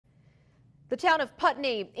The town of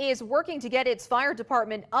Putney is working to get its fire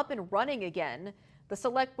department up and running again. The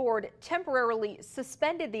Select Board temporarily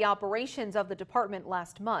suspended the operations of the department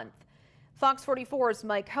last month. Fox 44's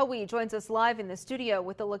Mike Hoey joins us live in the studio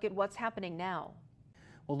with a look at what's happening now.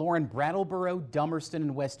 Well, Lauren, Brattleboro, Dummerston,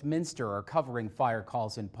 and Westminster are covering fire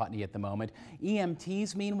calls in Putney at the moment.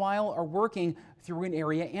 EMTs, meanwhile, are working through an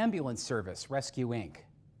area ambulance service, Rescue Inc.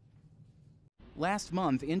 Last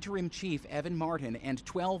month, Interim Chief Evan Martin and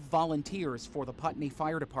 12 volunteers for the Putney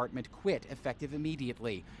Fire Department quit effective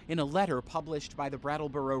immediately. In a letter published by the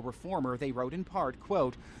Brattleboro Reformer, they wrote in part,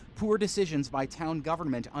 quote, "Poor decisions by town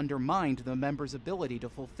government undermined the members' ability to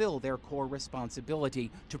fulfill their core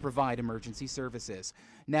responsibility to provide emergency services."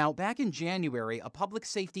 Now, back in January, a public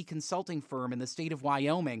safety consulting firm in the state of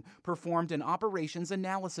Wyoming performed an operations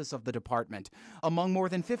analysis of the department. Among more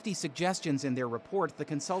than 50 suggestions in their report, the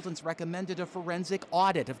consultants recommended a forensic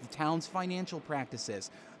audit of the town's financial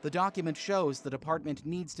practices. The document shows the department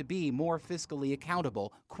needs to be more fiscally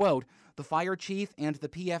accountable. Quote, "The fire chief and the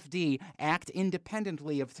PFD act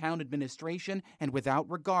independently of town administration and without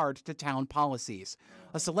regard to town policies."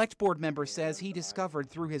 A select board member says he discovered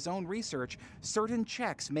through his own research certain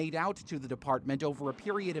checks made out to the department over a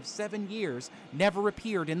period of 7 years never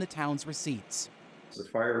appeared in the town's receipts. The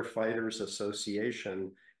Firefighters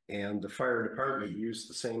Association and the fire department use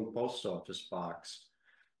the same post office box.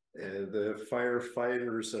 The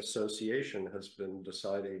Firefighters Association has been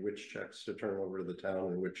deciding which checks to turn over to the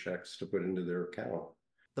town and which checks to put into their account.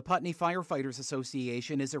 The Putney Firefighters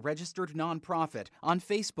Association is a registered nonprofit. On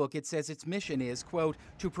Facebook, it says its mission is, quote,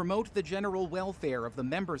 "to promote the general welfare of the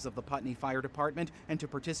members of the Putney Fire Department and to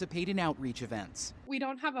participate in outreach events." We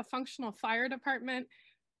don't have a functional fire department.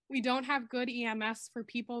 We don't have good EMS for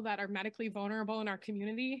people that are medically vulnerable in our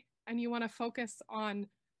community. And you want to focus on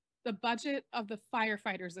the budget of the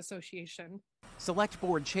Firefighters Association. Select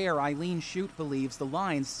Board Chair Eileen Shute believes the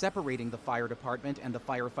lines separating the fire department and the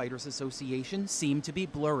Firefighters Association seem to be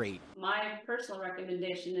blurry. My personal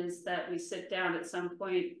recommendation is that we sit down at some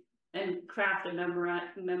point and craft a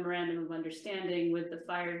memorandum of understanding with the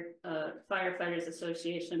Firefighters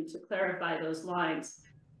Association to clarify those lines.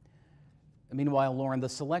 Meanwhile, Lauren, the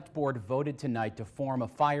Select Board voted tonight to form a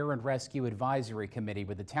Fire and Rescue Advisory Committee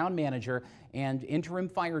with the town manager and interim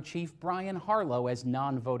fire chief Brian Harlow as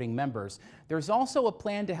non-voting members. There's also a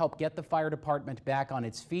plan to help get the fire department back on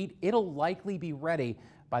its feet. It'll likely be ready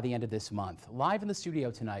by the end of this month. Live in the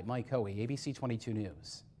studio tonight, Mike Hoey, ABC 22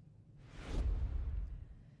 News.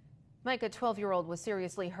 Mike, a 12-year-old was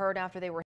seriously hurt after they were